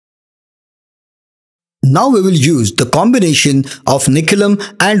Now we will use the combination of Nikhilam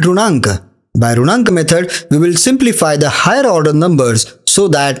and Runank. By Runank method, we will simplify the higher order numbers so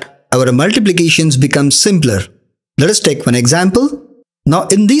that our multiplications become simpler. Let us take one example. Now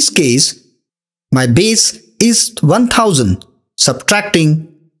in this case, my base is 1000. Subtracting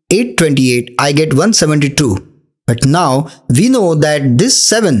 828, I get 172. But now we know that this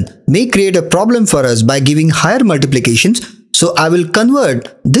 7 may create a problem for us by giving higher multiplications. So I will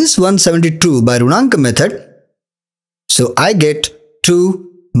convert this 172 by Runank method. So I get 2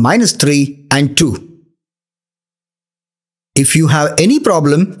 minus 3 and 2. If you have any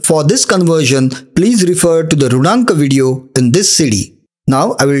problem for this conversion, please refer to the Runank video in this CD.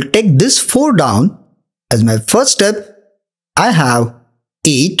 Now I will take this 4 down. As my first step, I have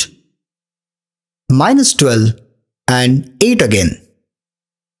 8 minus 12 and 8 again.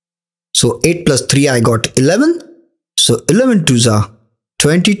 So 8 plus 3 I got 11. So 11 twos are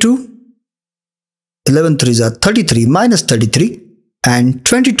 22. 11 threes are 33 minus 33 and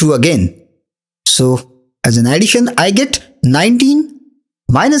 22 again. So as an addition I get 19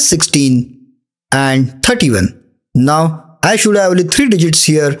 minus 16 and 31. Now I should have only 3 digits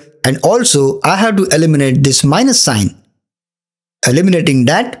here, and also I have to eliminate this minus sign. Eliminating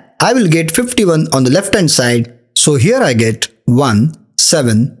that, I will get 51 on the left hand side. So here I get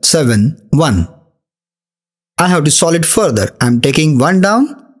 1771. I have to solve it further. I am taking 1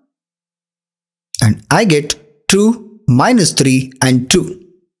 down and I get 2 minus 3 and 2.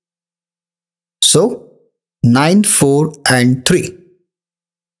 So 9, 4 and 3.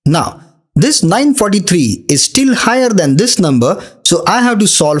 Now this 943 is still higher than this number, so I have to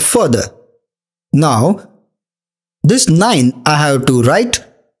solve further. Now this 9 I have to write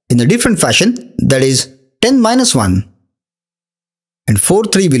in a different fashion, that is 10 minus 1, and 4,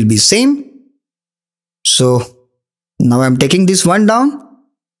 3 will be same. So now I am taking this 1 down,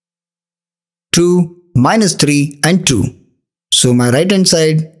 2 minus 3 and 2. So my right hand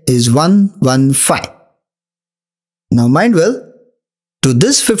side is 115. Now mind well, to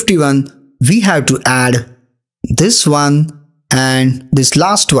this 51 we have to add this one and this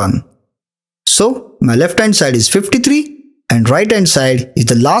last one. So my left hand side is 53 and right hand side is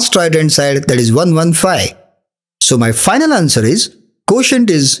the last right hand side, that is 115. So my final answer is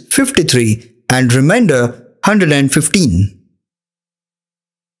quotient is 53 and remainder 115.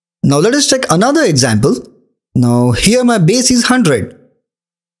 Now let us take another example. Now here my base is 100.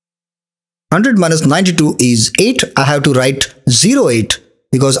 100 minus 92 is 8. I have to write 08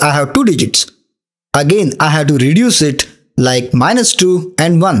 because I have 2 digits. Again I have to reduce it like minus 2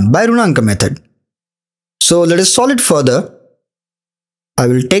 and 1 by Runank method. So let us solve it further. I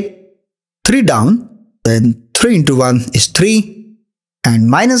will take 3 down, then 3 into 1 is 3 and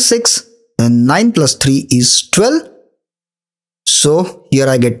minus 6, then 9 plus 3 is 12. So here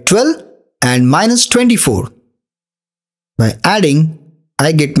I get 12 and minus 24. By adding,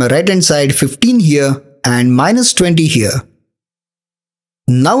 I get my right hand side 15 here and minus 20 here.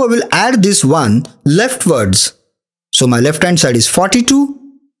 Now I will add this one leftwards. So my left hand side is 42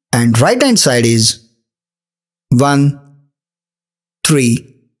 and right hand side is 1,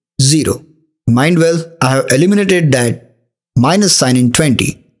 3, 0. Mind well, I have eliminated that minus sign in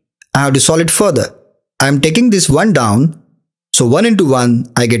 20. I have to solve it further. I am taking this 1 down. So 1 into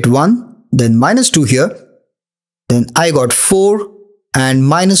 1, I get 1, then minus 2 here. Then I got 4 and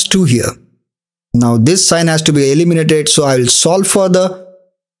minus 2 here. Now this sign has to be eliminated, so I will solve further.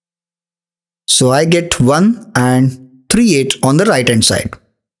 So I get 1 and 38 on the right hand side.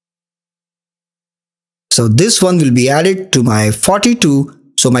 So this one will be added to my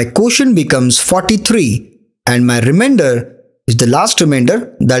 42. So my quotient becomes 43 and my remainder is the last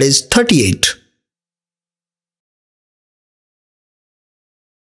remainder, that is 38.